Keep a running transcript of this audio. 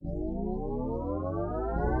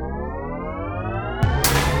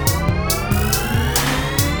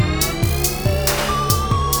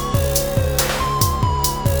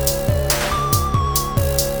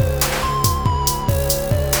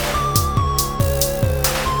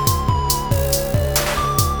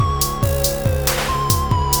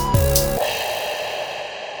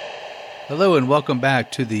Hello and welcome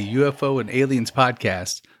back to the UFO and Aliens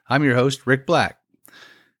podcast. I'm your host, Rick Black.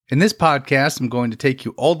 In this podcast, I'm going to take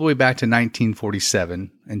you all the way back to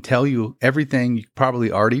 1947 and tell you everything you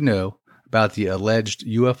probably already know about the alleged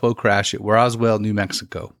UFO crash at Roswell, New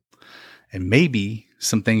Mexico. And maybe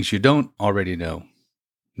some things you don't already know.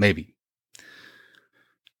 Maybe.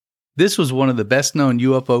 This was one of the best known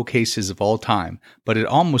UFO cases of all time, but it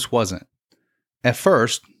almost wasn't. At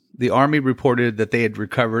first, the Army reported that they had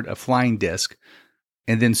recovered a flying disc,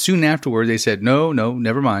 and then soon afterward they said, no,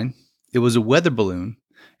 never mind. It was a weather balloon,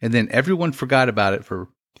 and then everyone forgot about it for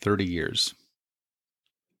 30 years.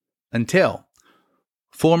 Until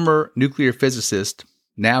former nuclear physicist,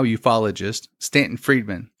 now ufologist, Stanton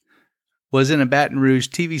Friedman, was in a Baton Rouge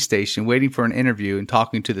TV station waiting for an interview and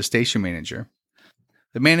talking to the station manager.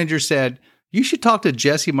 The manager said, "You should talk to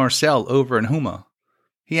Jesse Marcel over in Houma.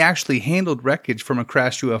 He actually handled wreckage from a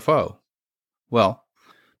crashed UFO." Well,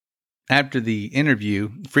 after the interview,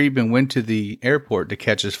 Friedman went to the airport to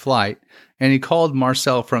catch his flight, and he called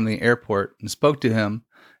Marcel from the airport and spoke to him,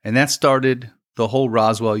 and that started the whole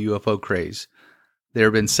Roswell UFO craze. There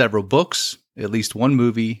have been several books, at least one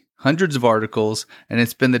movie, hundreds of articles, and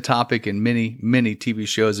it's been the topic in many, many TV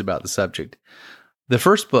shows about the subject. The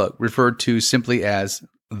first book, referred to simply as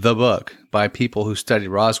The Book by people who studied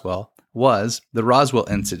Roswell, was The Roswell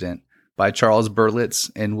Incident by Charles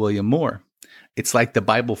Berlitz and William Moore. It's like the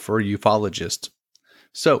Bible for ufologists.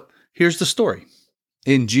 So here's the story.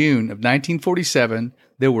 In June of 1947,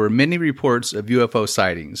 there were many reports of UFO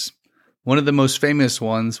sightings. One of the most famous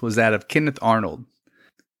ones was that of Kenneth Arnold.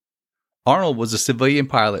 Arnold was a civilian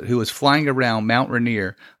pilot who was flying around Mount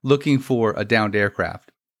Rainier looking for a downed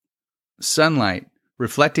aircraft. Sunlight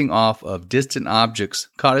reflecting off of distant objects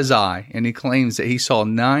caught his eye, and he claims that he saw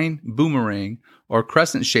 9 boomerang or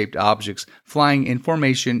crescent-shaped objects flying in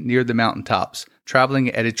formation near the mountaintops, traveling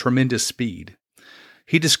at a tremendous speed.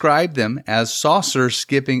 He described them as saucers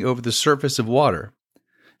skipping over the surface of water.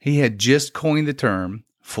 He had just coined the term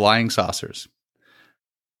flying saucers.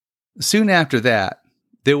 Soon after that,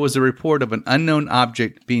 there was a report of an unknown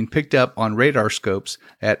object being picked up on radar scopes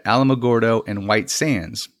at Alamogordo and White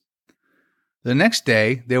Sands. The next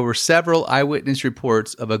day, there were several eyewitness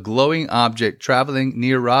reports of a glowing object traveling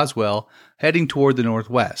near Roswell, heading toward the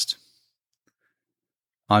northwest.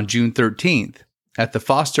 On June 13th, at the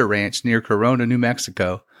Foster Ranch near Corona, New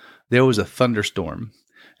Mexico, there was a thunderstorm,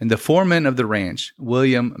 and the foreman of the ranch,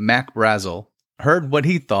 William Mac Brazel, heard what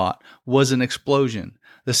he thought was an explosion.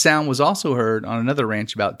 The sound was also heard on another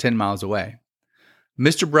ranch about 10 miles away.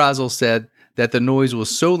 Mr. Brazel said that the noise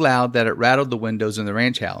was so loud that it rattled the windows in the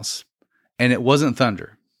ranch house. And it wasn't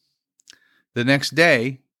thunder. The next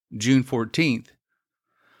day, June 14th,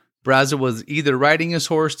 Brazel was either riding his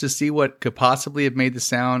horse to see what could possibly have made the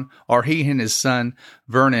sound, or he and his son,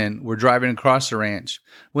 Vernon, were driving across the ranch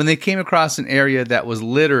when they came across an area that was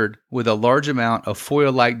littered with a large amount of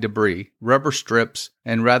foil-like debris, rubber strips,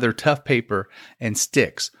 and rather tough paper and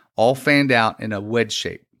sticks, all fanned out in a wedge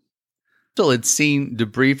shape. Brazel had seen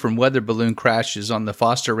debris from weather balloon crashes on the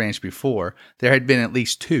Foster Ranch before. There had been at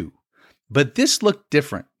least 2. But this looked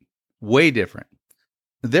different, way different.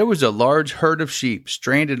 There was a large herd of sheep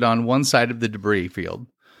stranded on one side of the debris field.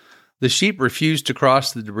 The sheep refused to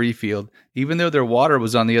cross the debris field, even though their water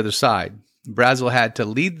was on the other side. Brazel had to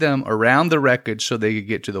lead them around the wreckage so they could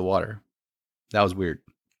get to the water. That was weird.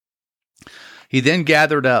 He then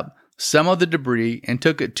gathered up some of the debris and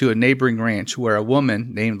took it to a neighboring ranch where a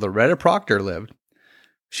woman named Loretta Proctor lived.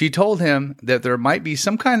 She told him that there might be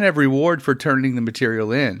some kind of reward for turning the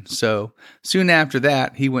material in, so soon after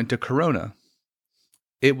that, he went to Corona.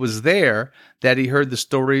 It was there that he heard the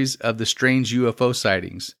stories of the strange UFO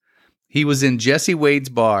sightings. He was in Jesse Wade's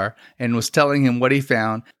bar and was telling him what he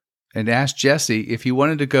found and asked Jesse if he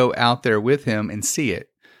wanted to go out there with him and see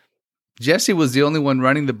it. Jesse was the only one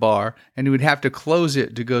running the bar, and he would have to close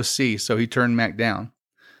it to go see, so he turned Mac down.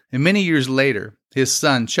 And many years later, his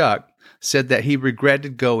son, Chuck, said that he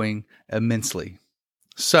regretted going immensely.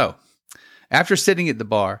 So, after sitting at the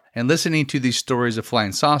bar and listening to these stories of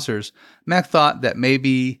flying saucers, Mac thought that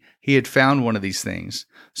maybe he had found one of these things.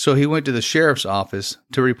 So he went to the sheriff's office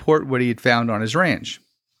to report what he had found on his ranch.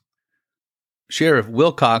 Sheriff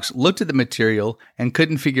Wilcox looked at the material and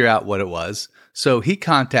couldn't figure out what it was, so he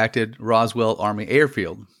contacted Roswell Army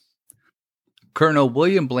Airfield. Colonel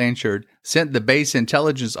William Blanchard sent the base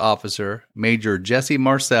intelligence officer, Major Jesse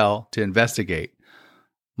Marcel, to investigate.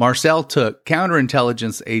 Marcel took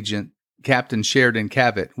counterintelligence agent Captain Sheridan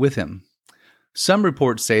Cavett with him. Some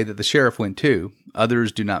reports say that the sheriff went too.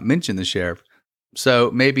 Others do not mention the sheriff.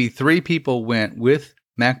 So maybe 3 people went with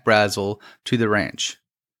Mac Brazel to the ranch.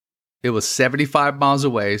 It was 75 miles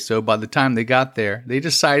away, so by the time they got there, they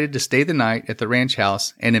decided to stay the night at the ranch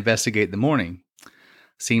house and investigate in the morning.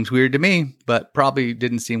 Seems weird to me, but probably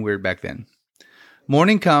didn't seem weird back then.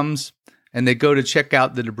 Morning comes, and they go to check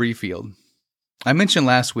out the debris field. I mentioned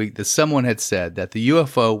last week that someone had said that the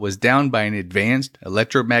UFO was downed by an advanced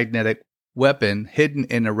electromagnetic weapon hidden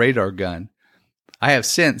in a radar gun. I have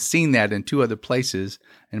since seen that in 2 other places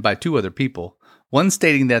and by 2 other people, one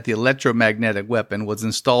stating that the electromagnetic weapon was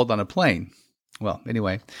installed on a plane. Well,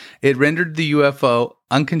 anyway, it rendered the UFO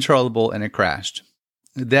uncontrollable and it crashed.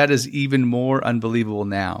 That is even more unbelievable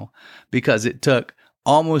now because it took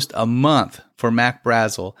almost a month for Mac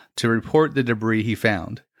Brazel to report the debris he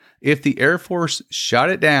found. If the Air Force shot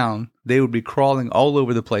it down, they would be crawling all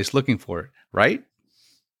over the place looking for it, right?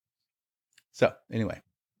 So, anyway,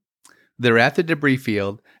 they're at the debris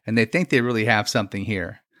field and they think they really have something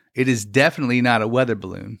here. It is definitely not a weather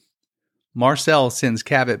balloon. Marcel sends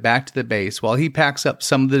Cabot back to the base while he packs up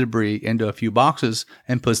some of the debris into a few boxes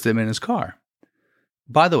and puts them in his car.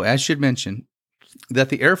 By the way, I should mention that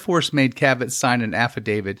the Air Force made Cabot sign an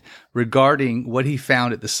affidavit regarding what he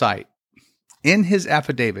found at the site. In his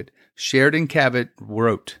affidavit, Sheridan Cabot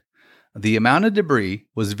wrote, "The amount of debris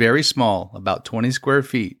was very small, about 20 square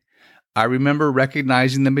feet. I remember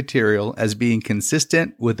recognizing the material as being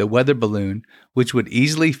consistent with a weather balloon, which would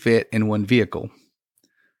easily fit in one vehicle."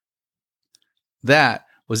 That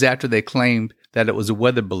was after they claimed that it was a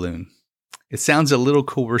weather balloon. It sounds a little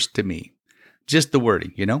coerced to me. Just the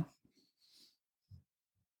wording, you know?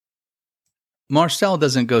 Marcel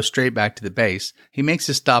doesn't go straight back to the base. He makes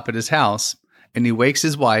a stop at his house, and he wakes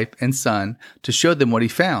his wife and son to show them what he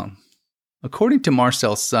found. According to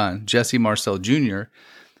Marcel's son, Jesse Marcel Jr.,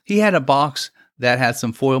 he had a box that had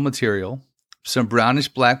some foil material, some brownish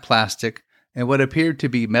black plastic, and what appeared to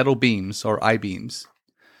be metal beams or I-beams.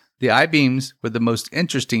 The I-beams were the most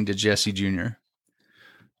interesting to Jesse Jr.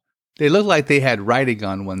 They looked like they had writing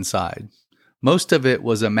on one side. Most of it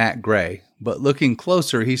was a matte gray, but looking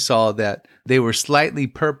closer he saw that they were slightly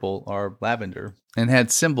purple or lavender and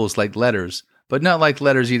had symbols like letters, but not like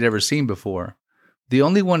letters he'd ever seen before. The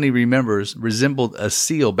only one he remembers resembled a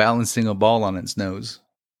seal balancing a ball on its nose.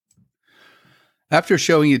 After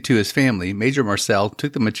showing it to his family, Major Marcel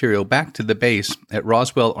took the material back to the base at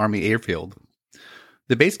Roswell Army Airfield.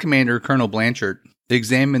 The base commander, Colonel Blanchard,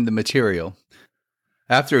 examined the material.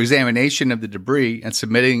 After examination of the debris and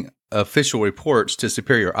submitting official reports to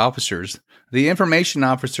superior officers, the information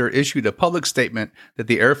officer issued a public statement that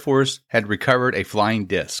the Air Force had recovered a flying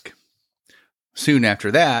disc. Soon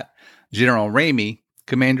after that, General Ramey,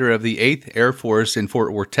 commander of the 8th Air Force in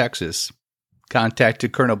Fort Worth, Texas,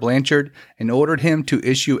 contacted Colonel Blanchard and ordered him to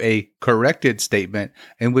issue a corrected statement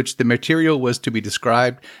in which the material was to be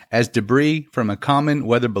described as debris from a common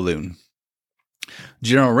weather balloon.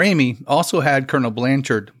 General Ramey also had Colonel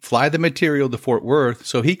Blanchard fly the material to Fort Worth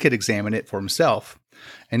so he could examine it for himself,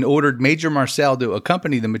 and ordered Major Marcel to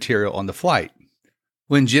accompany the material on the flight.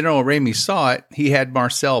 When General Ramey saw it, he had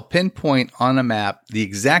Marcel pinpoint on a map the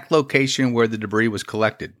exact location where the debris was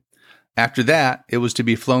collected. After that, it was to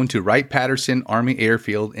be flown to Wright-Patterson Army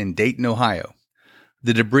Airfield in Dayton, Ohio.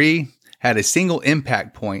 The debris had a single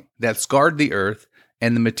impact point that scarred the earth,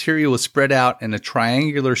 and the material was spread out in a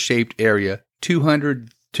triangular-shaped area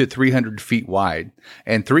 200 to 300 feet wide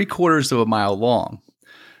and 3/4 of a mile long.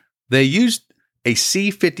 They used a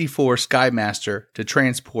C-54 Skymaster to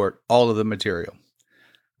transport all of the material.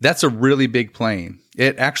 That's a really big plane.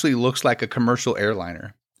 It actually looks like a commercial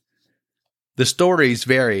airliner. The stories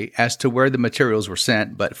vary as to where the materials were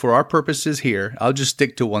sent, but for our purposes here, I'll just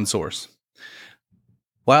stick to one source.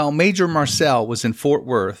 While Major Marcel was in Fort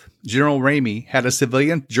Worth, General Ramey had a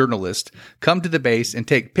civilian journalist come to the base and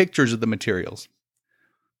take pictures of the materials.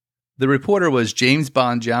 The reporter was James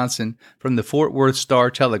Bond Johnson from the Fort Worth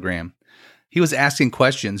Star-Telegram. He was asking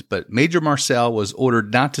questions, but Major Marcel was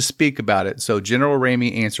ordered not to speak about it, so General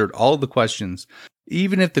Ramey answered all of the questions,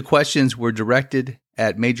 even if the questions were directed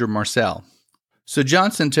at Major Marcel. So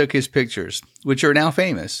Johnson took his pictures, which are now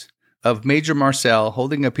famous, of Major Marcel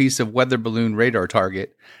holding a piece of weather balloon radar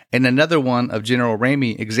target and another one of General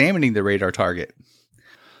Ramey examining the radar target.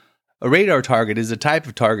 A radar target is a type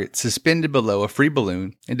of target suspended below a free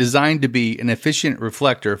balloon and designed to be an efficient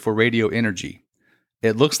reflector for radio energy.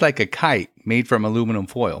 It looks like a kite made from aluminum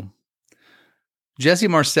foil. Jesse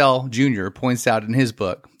Marcel Jr. points out in his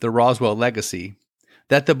book, The Roswell Legacy,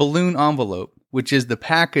 that the balloon envelope, which is the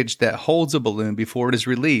package that holds a balloon before it is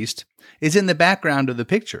released, is in the background of the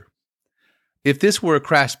picture. If this were a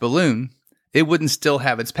crashed balloon, it wouldn't still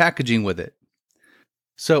have its packaging with it.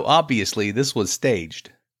 So obviously this was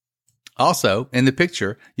staged. Also, in the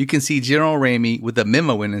picture, you can see General Ramey with a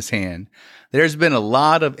memo in his hand. There's been a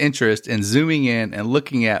lot of interest in zooming in and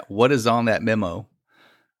looking at what is on that memo.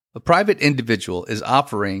 A private individual is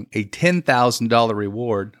offering a $10,000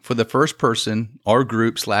 reward for the first person or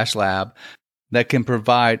group/lab that can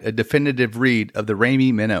provide a definitive read of the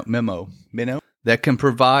Ramey memo. That can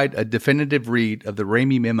provide a definitive read of the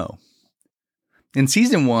Ramey memo. In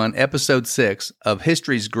Season 1, Episode 6 of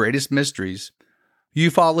History's Greatest Mysteries,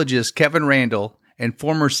 ufologist Kevin Randle and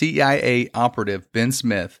former CIA operative Ben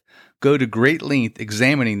Smith go to great length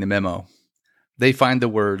examining the memo. They find the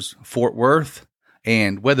words Fort Worth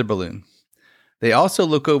and weather balloon. They also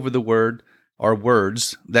look over the word or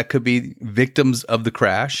words that could be victims of the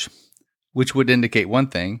crash, which would indicate one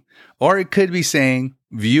thing, or it could be saying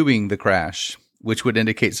viewing the crash, which would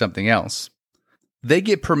indicate something else. They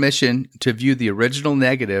get permission to view the original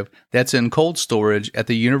negative that's in cold storage at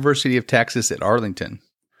the University of Texas at Arlington.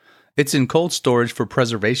 It's in cold storage for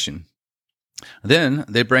preservation. Then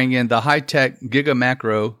they bring in the high-tech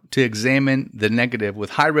Gigamacro to examine the negative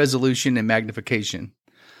with high resolution and magnification.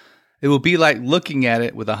 It will be like looking at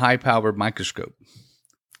it with a high-powered microscope.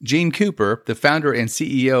 Gene Cooper, the founder and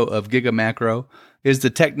CEO of Gigamacro, is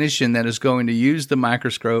the technician that is going to use the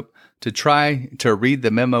microscope to try to read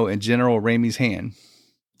the memo in General Ramey's hand.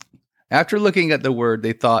 After looking at the word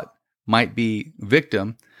they thought might be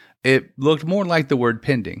victim, it looked more like the word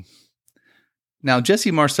pending. Now, Jesse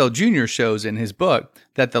Marcel Jr. shows in his book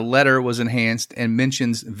that the letter was enhanced and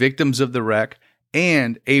mentions victims of the wreck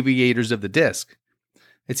and aviators of the disc.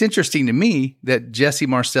 It's interesting to me that Jesse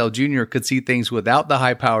Marcel Jr. could see things without the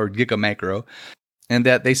high-powered Gigamacro and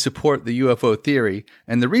that they support the UFO theory,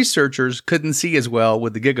 and the researchers couldn't see as well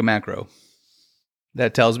with the Gigamacro.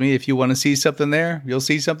 That tells me if you want to see something there, you'll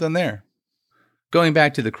see something there. Going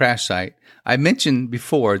back to the crash site, I mentioned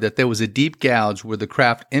before that there was a deep gouge where the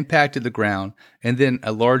craft impacted the ground and then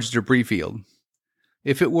a large debris field.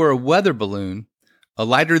 If it were a weather balloon, a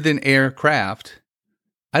lighter-than-air craft,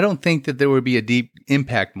 I don't think that there would be a deep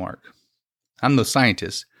impact mark. I'm no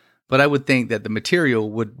scientist, but I would think that the material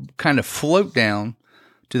would kind of float down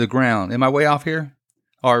to the ground. Am I way off here?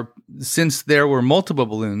 Or since there were multiple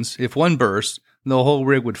balloons, if one burst, the whole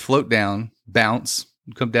rig would float down, bounce,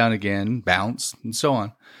 come down again, bounce, and so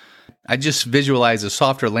on. I just visualize a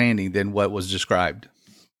softer landing than what was described.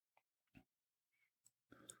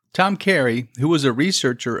 Tom Carey, who was a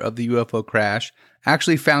researcher of the UFO crash,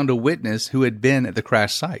 actually found a witness who had been at the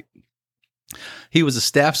crash site. He was a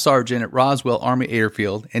staff sergeant at Roswell Army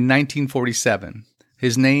Airfield in 1947.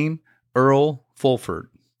 His name, Earl Fulford.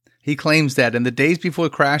 He claims that in the days before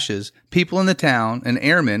crashes, people in the town and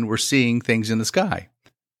airmen were seeing things in the sky.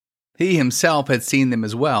 He himself had seen them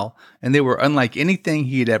as well, and they were unlike anything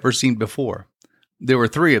he had ever seen before. There were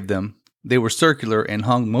 3 of them. They were circular and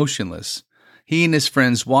hung motionless. He and his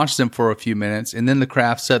friends watched them for a few minutes, and then the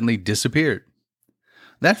craft suddenly disappeared.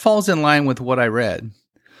 That falls in line with what I read.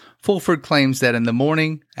 Fulford claims that in the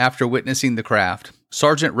morning after witnessing the craft,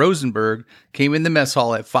 Sergeant Rosenberg came in the mess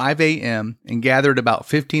hall at 5 a.m. and gathered about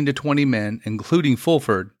 15 to 20 men, including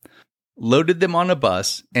Fulford, loaded them on a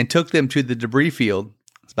bus, and took them to the debris field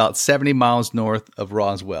about 70 miles north of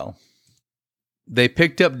Roswell. They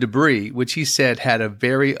picked up debris, which he said had a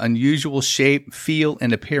very unusual shape, feel,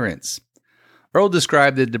 and appearance. Earl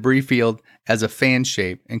described the debris field as a fan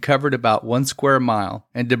shape and covered about 1 square mile,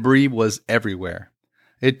 and debris was everywhere.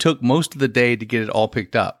 It took most of the day to get it all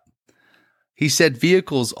picked up. He said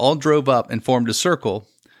vehicles all drove up and formed a circle.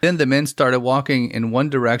 Then the men started walking in one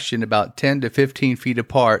direction about 10 to 15 feet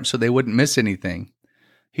apart so they wouldn't miss anything.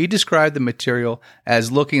 He described the material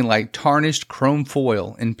as looking like tarnished chrome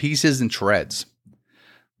foil in pieces and shreds.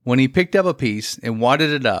 When he picked up a piece and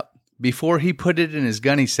wadded it up, before he put it in his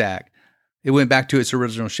gunny sack, it went back to its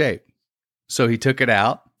original shape. So he took it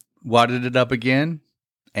out, wadded it up again,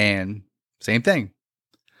 and same thing.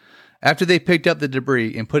 After they picked up the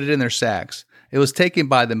debris and put it in their sacks, it was taken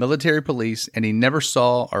by the military police, and he never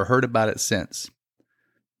saw or heard about it since.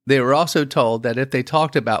 They were also told that if they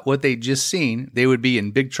talked about what they'd just seen, they would be in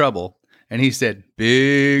big trouble. And he said,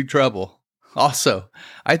 big trouble. Also,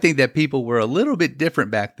 I think that people were a little bit different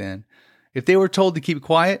back then. If they were told to keep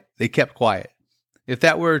quiet, they kept quiet. If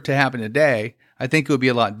that were to happen today, I think it would be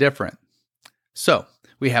a lot different. So,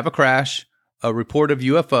 we have a crash, a report of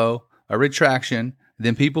UFO, a retraction,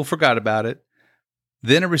 then people forgot about it,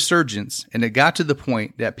 then a resurgence, and it got to the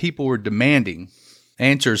point that people were demanding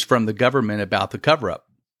answers from the government about the cover-up.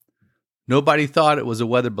 Nobody thought it was a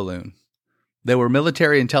weather balloon. There were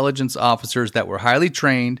military intelligence officers that were highly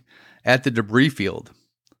trained at the debris field.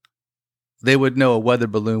 They would know a weather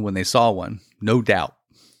balloon when they saw one, no doubt.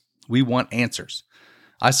 We want answers.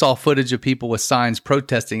 I saw footage of people with signs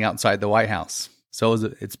protesting outside the White House. So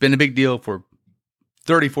it's been a big deal for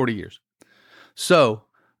 30, 40 years. So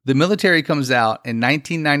the military comes out in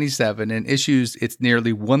 1997 and issues its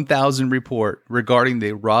nearly 1,000 report regarding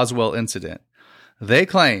the Roswell incident. They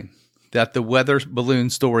claim that the weather balloon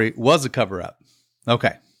story was a cover-up.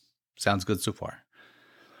 Okay, sounds good so far.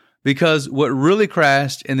 Because what really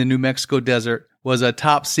crashed in the New Mexico desert was a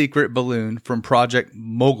top-secret balloon from Project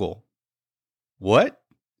Mogul. What?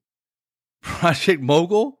 Project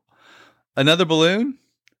Mogul? Another balloon?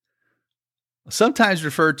 Sometimes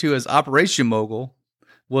referred to as Operation Mogul,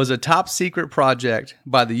 was a top-secret project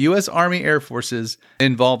by the U.S. Army Air Forces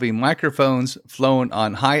involving microphones flown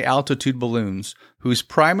on high-altitude balloons whose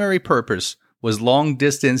primary purpose was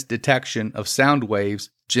long-distance detection of sound waves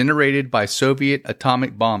generated by Soviet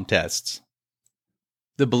atomic bomb tests.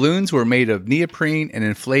 The balloons were made of neoprene and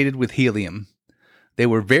inflated with helium. They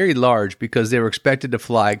were very large because they were expected to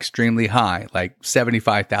fly extremely high, like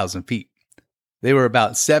 75,000 feet. They were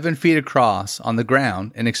about 7 feet across on the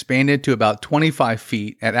ground and expanded to about 25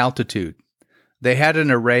 feet at altitude. They had an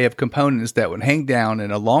array of components that would hang down in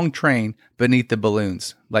a long train beneath the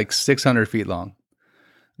balloons, like 600 feet long.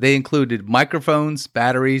 They included microphones,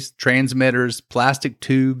 batteries, transmitters, plastic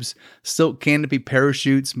tubes, silk canopy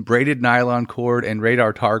parachutes, braided nylon cord, and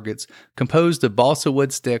radar targets composed of balsa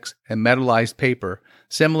wood sticks and metallized paper,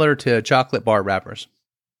 similar to chocolate bar wrappers.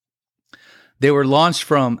 They were launched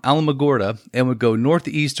from Alamogordo and would go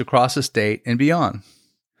northeast across the state and beyond.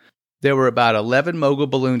 There were about 11 Mogul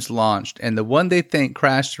balloons launched, and the one they think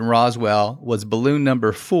crashed in Roswell was balloon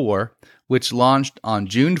number 4, which launched on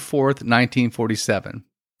June 4th, 1947.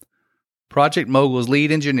 Project Mogul's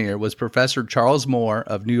lead engineer was Professor Charles Moore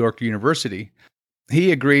of New York University.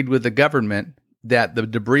 He agreed with the government that the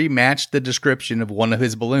debris matched the description of one of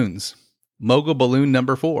his balloons, Mogul balloon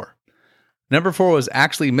number 4. Number 4 was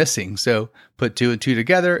actually missing, so put 2 and 2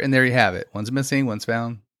 together, and there you have it. One's missing, one's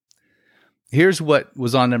found. Here's what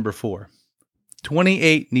was on number 4.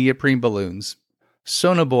 28 neoprene balloons,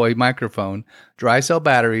 sonobuoy microphone, dry cell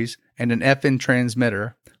batteries, and an FN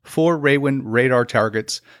transmitter, 4 Raywin radar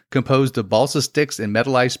targets composed of balsa sticks and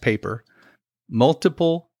metallized paper,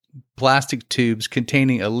 multiple plastic tubes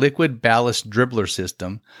containing a liquid ballast dribbler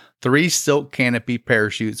system, 3 silk canopy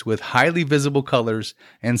parachutes with highly visible colors,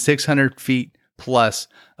 and 600 feet plus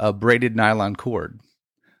of braided nylon cord.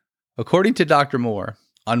 According to Dr. Moore,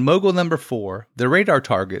 on Mogul number 4, the radar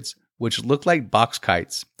targets, which looked like box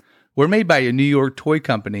kites, were made by a New York toy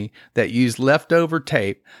company that used leftover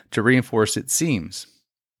tape to reinforce its seams.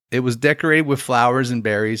 It was decorated with flowers and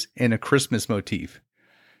berries and a Christmas motif.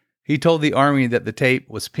 He told the Army that the tape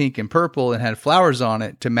was pink and purple and had flowers on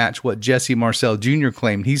it to match what Jesse Marcel Jr.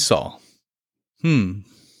 claimed he saw.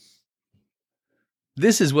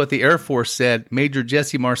 This is what the Air Force said Major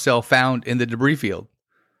Jesse Marcel found in the debris field.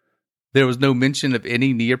 There was no mention of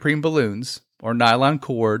any neoprene balloons, or nylon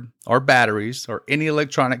cord, or batteries, or any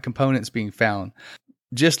electronic components being found.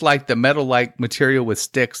 Just like the metal-like material with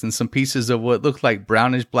sticks and some pieces of what looked like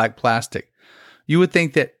brownish black plastic. You would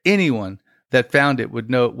think that anyone that found it would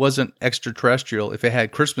know it wasn't extraterrestrial if it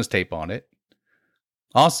had Christmas tape on it.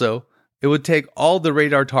 Also, it would take all the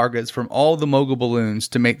radar targets from all the Mogul balloons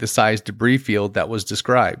to make the size debris field that was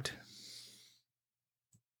described.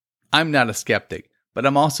 I'm not a skeptic, but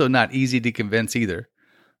I'm also not easy to convince either.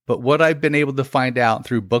 But what I've been able to find out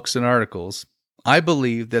through books and articles, I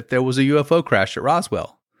believe that there was a UFO crash at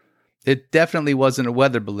Roswell. It definitely wasn't a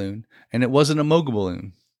weather balloon, and it wasn't a Mogul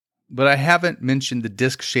balloon. But I haven't mentioned the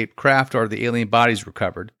disc-shaped craft or the alien bodies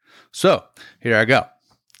recovered. So, here I go.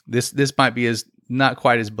 This might be not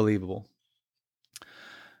quite as believable.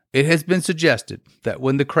 It has been suggested that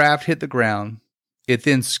when the craft hit the ground, it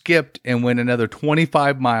then skipped and went another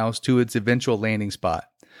 25 miles to its eventual landing spot.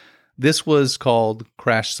 This was called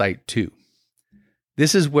Crash Site 2.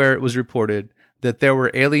 This is where it was reported that there were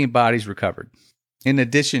alien bodies recovered, in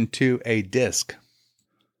addition to a disc.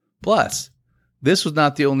 Plus, this was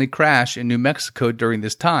not the only crash in New Mexico during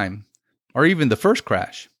this time, or even the first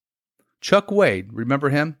crash. Chuck Wade, remember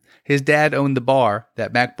him? His dad owned the bar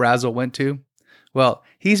that Mac Brazel went to. Well,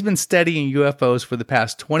 he's been studying UFOs for the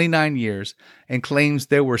past 29 years and claims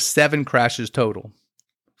there were 7 crashes total.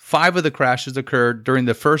 5 of the crashes occurred during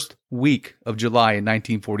the first week of July in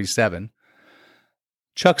 1947.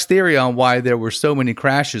 Chuck's theory on why there were so many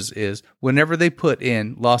crashes is whenever they put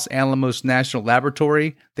in Los Alamos National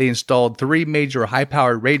Laboratory, they installed 3 major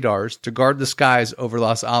high-powered radars to guard the skies over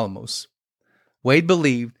Los Alamos. Wade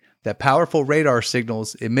believed that powerful radar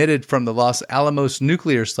signals emitted from the Los Alamos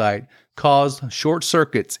nuclear site caused short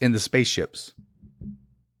circuits in the spaceships.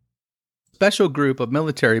 special group of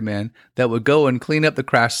military men that would go and clean up the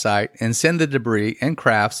crash site and send the debris and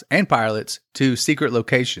crafts and pilots to secret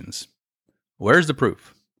locations. Where's the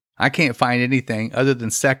proof? I can't find anything other than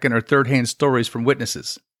second or third-hand stories from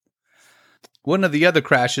witnesses. One of the other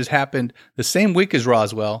crashes happened the same week as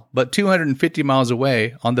Roswell, but 250 miles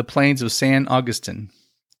away on the plains of San Augustine.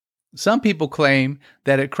 Some people claim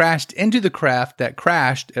that it crashed into the craft that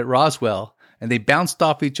crashed at Roswell, and they bounced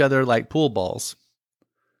off each other like pool balls.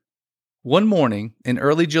 One morning in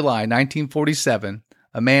early July 1947,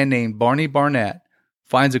 a man named Barney Barnett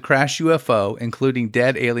finds a crashed UFO, including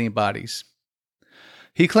dead alien bodies.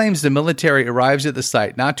 He claims the military arrives at the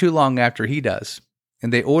site not too long after he does,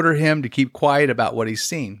 and they order him to keep quiet about what he's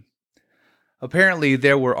seen. Apparently,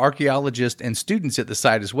 there were archaeologists and students at the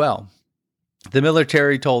site as well. The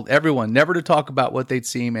military told everyone never to talk about what they'd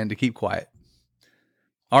seen and to keep quiet.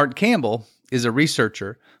 Art Campbell is a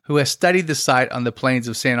researcher who has studied the site on the plains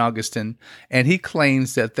of San Augustine, and he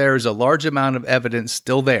claims that there is a large amount of evidence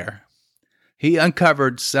still there. He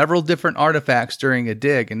uncovered several different artifacts during a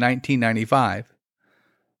dig in 1995.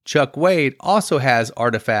 Chuck Wade also has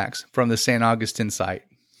artifacts from the San Augustine site.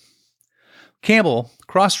 Campbell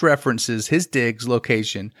cross-references his dig's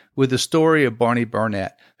location with the story of Barney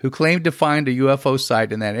Barnett, who claimed to find a UFO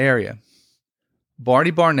site in that area.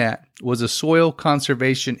 Barney Barnett was a soil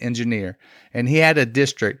conservation engineer, and he had a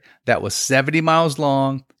district that was 70 miles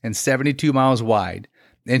long and 72 miles wide,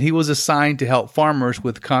 and he was assigned to help farmers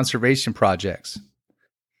with conservation projects.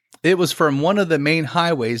 It was from one of the main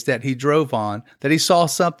highways that he drove on that he saw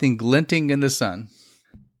something glinting in the sun.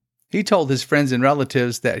 He told his friends and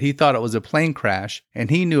relatives that he thought it was a plane crash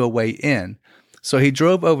and he knew a way in, so he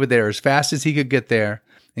drove over there as fast as he could get there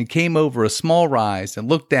and came over a small rise and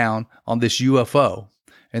looked down on this UFO,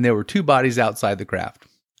 and there were two bodies outside the craft.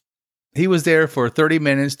 He was there for 30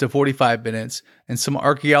 minutes to 45 minutes, and some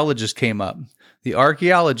archaeologists came up. The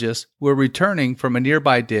archaeologists were returning from a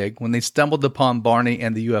nearby dig when they stumbled upon Barney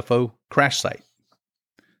and the UFO crash site.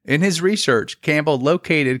 In his research, Campbell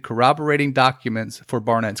located corroborating documents for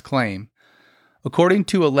Barnett's claim. According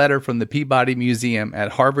to a letter from the Peabody Museum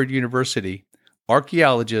at Harvard University,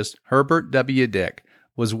 archaeologist Herbert W. Dick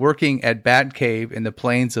was working at Bat Cave in the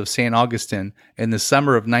plains of San Augustine in the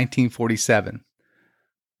summer of 1947.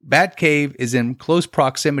 Bat Cave is in close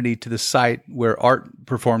proximity to the site where Art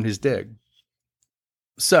performed his dig.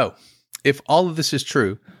 So, if all of this is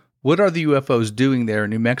true, what are the UFOs doing there in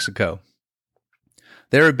New Mexico?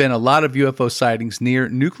 There have been a lot of UFO sightings near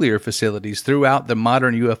nuclear facilities throughout the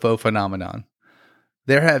modern UFO phenomenon.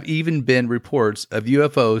 There have even been reports of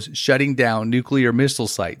UFOs shutting down nuclear missile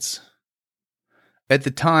sites. At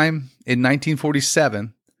the time, in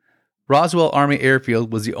 1947, Roswell Army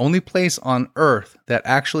Airfield was the only place on Earth that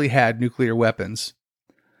actually had nuclear weapons.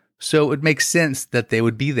 So it would make sense that they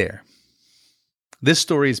would be there. This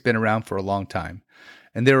story has been around for a long time,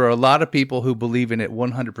 and there are a lot of people who believe in it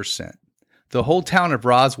 100%. The whole town of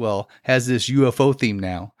Roswell has this UFO theme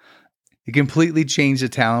now. It completely changed the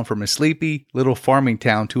town from a sleepy little farming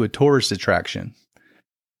town to a tourist attraction.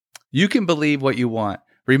 You can believe what you want.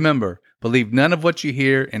 Remember, believe none of what you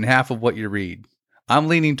hear and half of what you read. I'm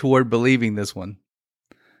leaning toward believing this one.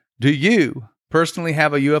 Do you personally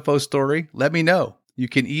have a UFO story? Let me know. You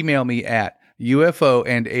can email me at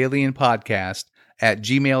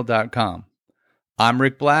ufoandalienpodcast@gmail.com. I'm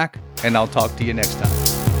Rick Black, and I'll talk to you next time.